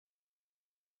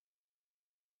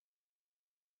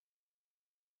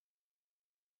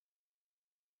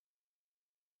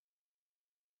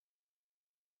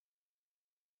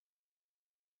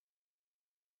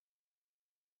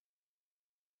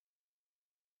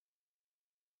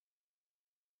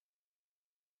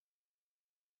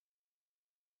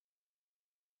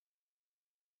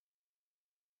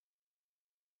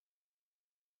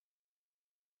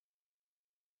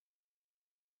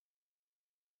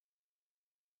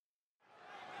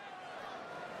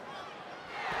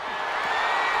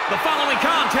The following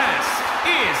contest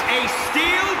is a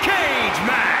steel cage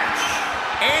match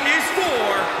and is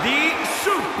for the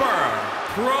Super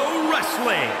Pro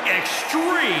Wrestling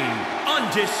Extreme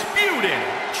Undisputed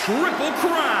Triple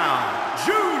Crown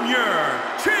Junior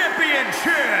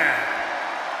Championship.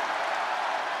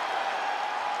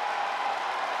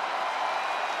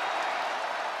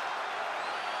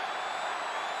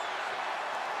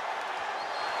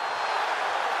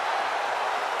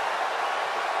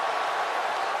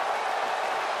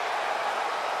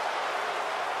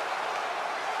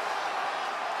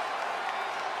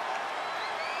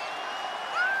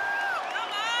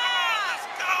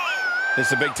 This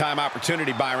is a big-time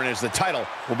opportunity, Byron, as the title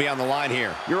will be on the line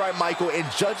here. You're right, Michael, and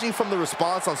judging from the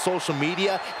response on social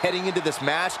media heading into this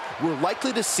match, we're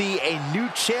likely to see a new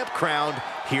champ crowned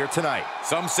here tonight.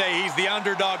 Some say he's the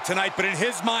underdog tonight, but in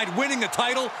his mind, winning the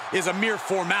title is a mere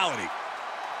formality.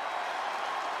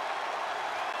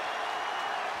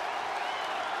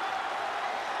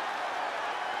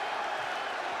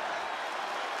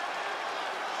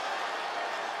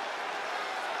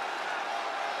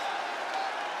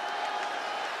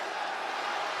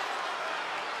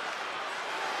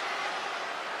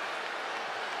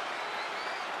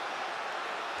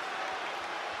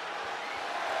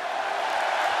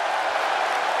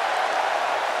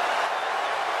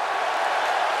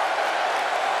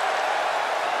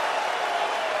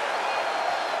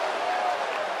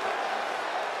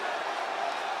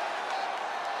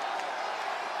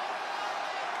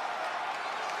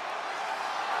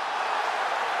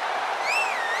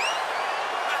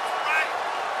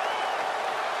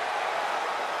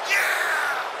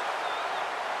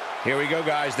 Here we go,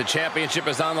 guys. The championship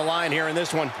is on the line here in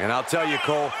this one. And I'll tell you,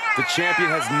 Cole, the champion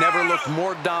has never looked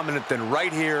more dominant than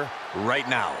right here, right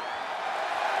now.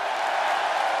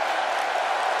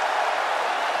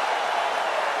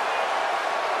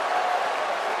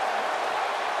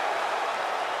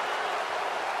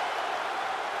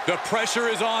 The pressure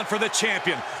is on for the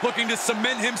champion, looking to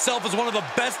cement himself as one of the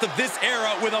best of this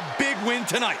era with a big win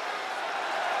tonight.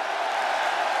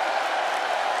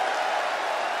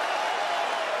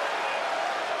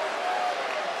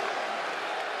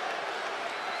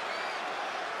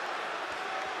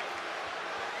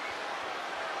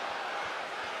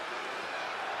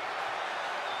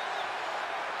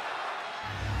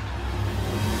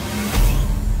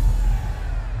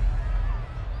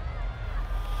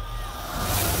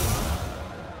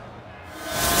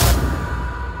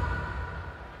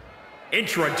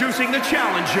 Introducing the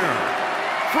challenger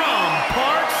from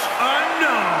parts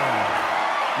unknown,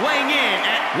 weighing in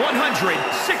at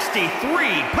 163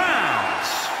 pounds,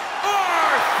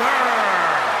 Arthur!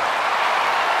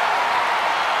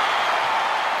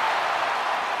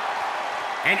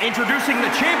 And introducing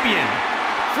the champion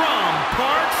from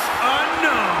parts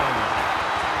unknown,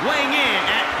 weighing in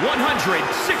at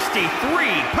 163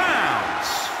 pounds,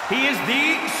 he is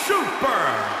the Super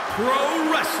Pro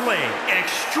Wrestling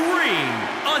Extreme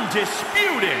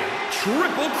Undisputed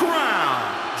Triple Crown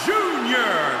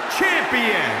Junior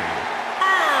Champion,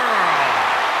 Earl.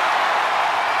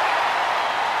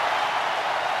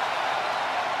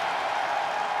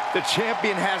 The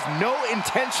champion has no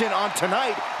intention on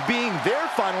tonight being their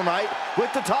final night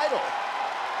with the title.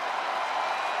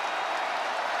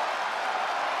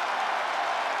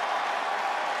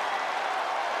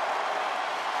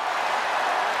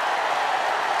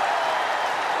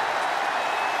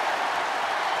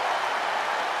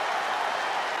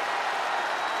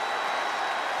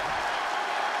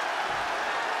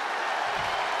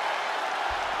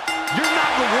 You're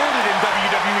not rewarded in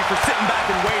WWE for sitting back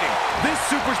and waiting. This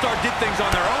superstar did things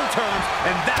on their own terms,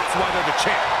 and that's why they're the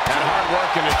champ. That hard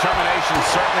work and determination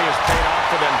certainly has paid off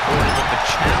for them, Corey, but the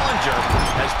challenger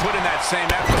has put in that same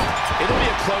effort. It'll be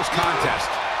a close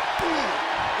contest.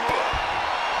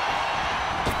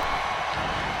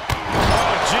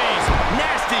 Oh, geez.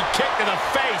 Nasty kick to the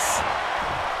face.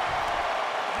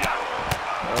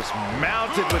 Just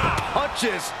mounted with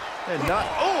punches and not,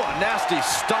 oh, a nasty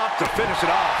stop to finish it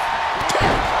off.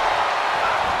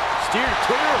 Steered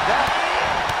clear of that.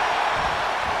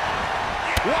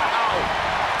 Wow.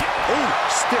 Ooh,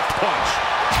 stiff punch.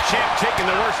 Champ taking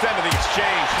the worst end of the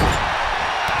exchange.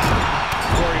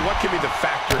 Corey, what can be the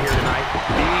factor here tonight?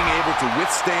 Being able to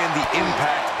withstand the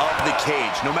impact of the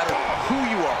cage. No matter who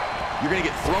you are, you're going to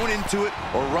get thrown into it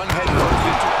or run head first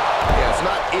into it. Yeah, it's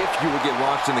not if you will get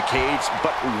launched in the cage,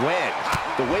 but when.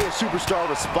 The way a superstar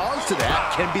responds to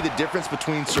that can be the difference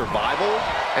between survival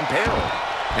and peril.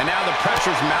 And now the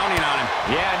pressure's mounting on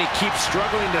him. Yeah, and he keeps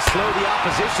struggling to slow the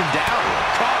opposition down.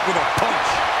 Caught with a punch.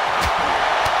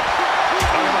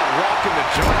 Talking about rocking the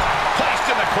joint. Placed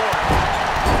in the corner.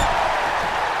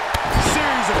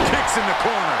 the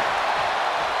corner.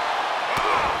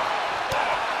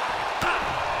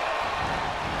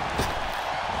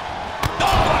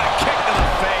 Oh, what a kick to the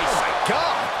face. Oh, my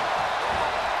God.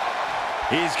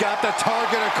 He's got the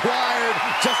target acquired.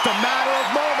 Just a matter of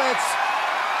moments.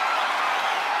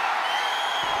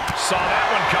 Saw that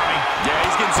one coming. Yeah,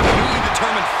 he's getting some newly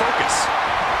determined focus.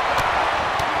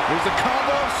 There's a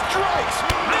combo of strikes.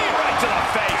 Knee right to the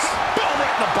face. Boom,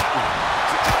 right in the button.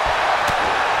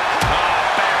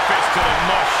 Back fist to the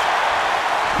mush.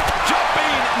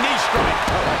 Jumping knee strike.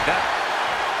 I like that.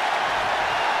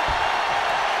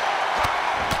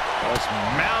 Just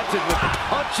mounted with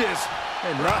punches.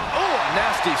 And not, oh, a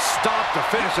nasty stop to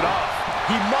finish it off.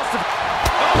 He must have,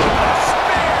 oh, a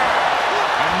spear.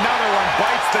 Another one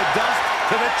bites the dust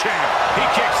to the champ. He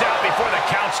kicks out before the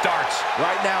count starts.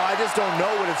 Right now, I just don't know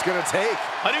what it's going to take.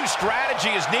 A new strategy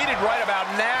is needed right about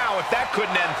now if that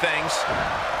couldn't end things.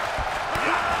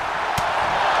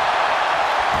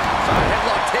 Side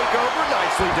headlock takeover,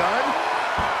 nicely done.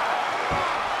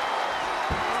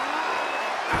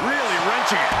 Really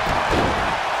wrenching it.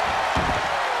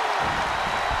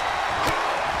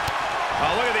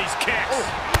 Oh, look at these kicks.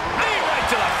 Knee right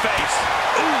to the face.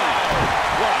 Ooh,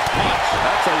 what a punch.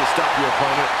 That's how you stop your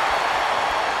opponent.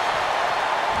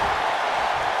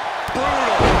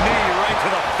 Brutal knee right to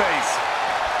the face.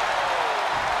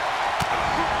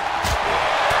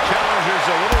 Challenger's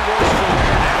a little worse for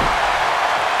wear now.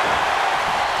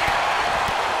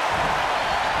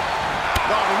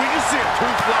 Oh, did we just see a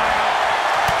tooth fly out?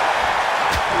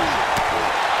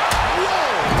 Whoa!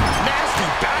 Nasty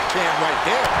backhand right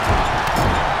there.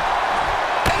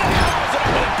 And then follows it up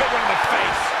with a big one in the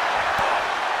face.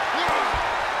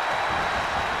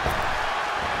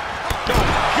 Oh,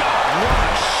 God, what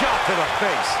a shot to the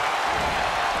face.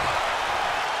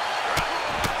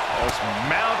 Just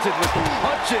mounted with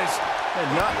punches. And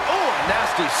not, oh, a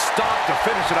nasty stop to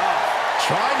finish it off.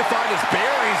 Trying to find his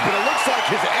bearings, but it looks like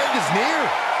his end is near.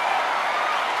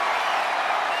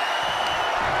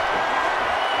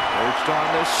 Perched on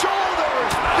the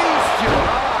shoulders. Feast your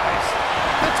eyes.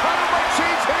 The title might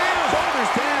change hands.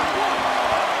 Shoulders down.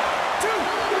 1, 2.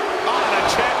 Oh, the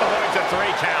champ avoids a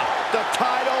 3 count. The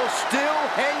title still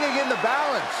hanging in the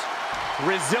balance.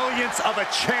 Resilience of a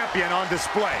champion on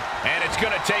display. And it's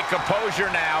going to take composure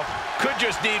now. Could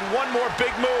just need one more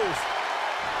big move.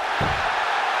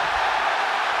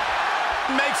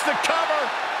 Makes the cover.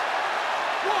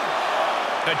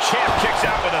 The champ kicks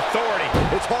out with authority.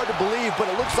 It's hard to believe, but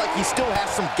it looks like he still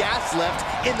has some gas left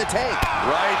in the tank.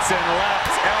 Rights and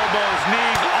lefts, elbows,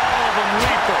 knees, all of them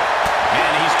lethal.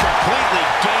 And he's completely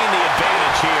gained the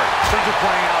advantage here. Things are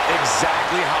playing out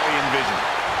exactly how he envisioned.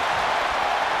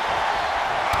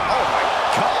 Oh my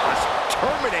gosh,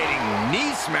 terminating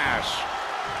knee smash.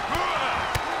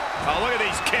 Oh, look at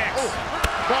these kicks.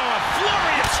 Oh, a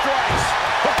flurry of strikes.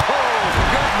 Oh,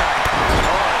 good night.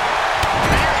 Oh,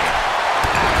 man.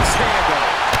 Axe handle.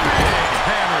 Big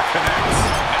hammer connects.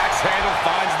 Axe handle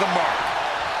finds the mark.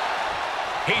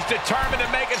 He's determined to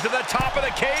make it to the top of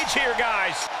the cage here,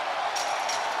 guys.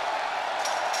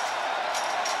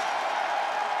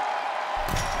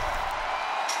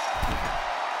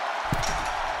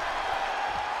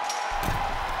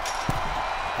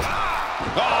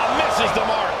 Oh, misses the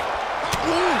mark.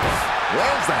 Oof.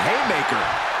 Lands the haymaker.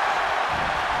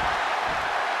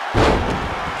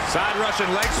 Side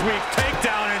Russian leg sweep,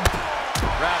 takedown, and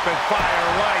rapid fire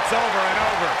rights over and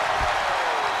over.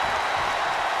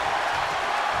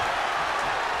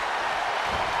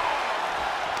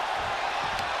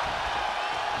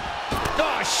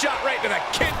 Oh, shot right to the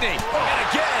kidney. And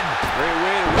again. Great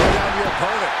way to wear down your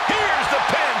opponent. Here's the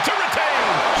pin to retain.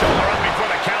 Shoulder up before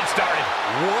the count started.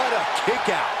 What a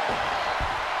kick out.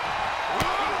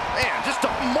 Man, just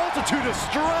a multitude of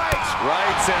strikes.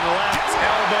 Rights and lefts,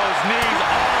 elbows, knees,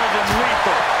 all of them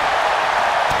lethal.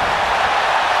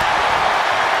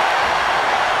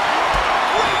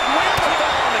 Great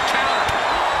wherewithal on the counter.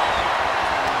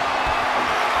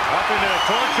 Up into the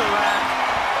torture rack.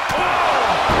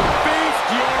 Oh, feast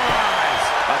your eyes.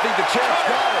 I think the champ's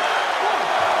got it.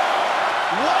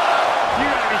 What? You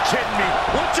gotta be kidding me.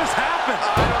 What just happened?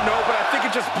 I don't know, but I think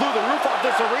it just blew the roof off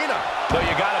this arena. Though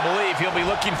you gotta believe he'll be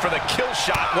looking for the kill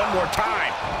shot one more time.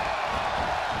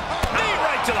 Knee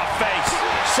right to the face.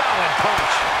 Solid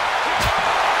punch.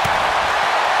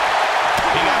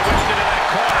 He got whipped into that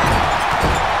corner.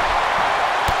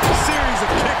 A series of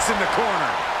kicks in the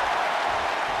corner.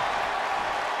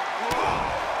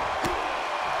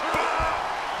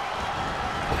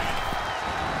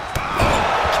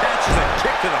 Catches a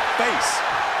kick to the face.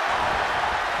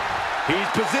 He's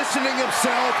positioning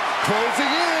himself,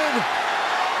 closing in.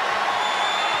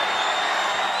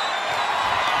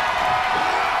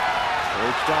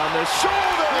 Perched on the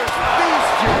shoulders.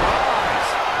 Feast your eyes.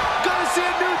 Gonna see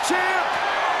a new champ.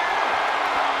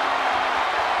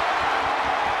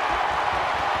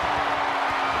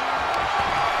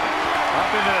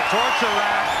 Up into the torture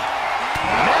rack.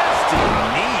 Nasty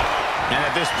knee. And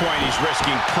at this point, he's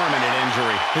risking permanent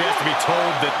injury. He has to be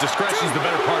told that discretion is the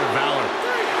better part of valor.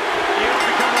 You don't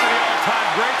become one of the all-time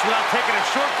greats without taking a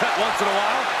shortcut once in a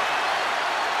while.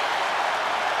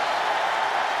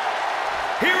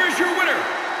 Here is your winner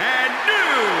and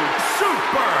new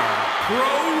Super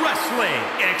Pro Wrestling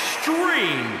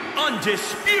Extreme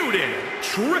Undisputed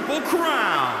Triple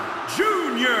Crown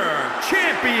Junior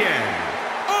Champion,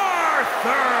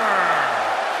 Arthur.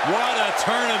 What a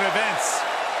turn of events.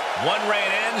 One reign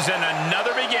ends and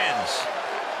another begins.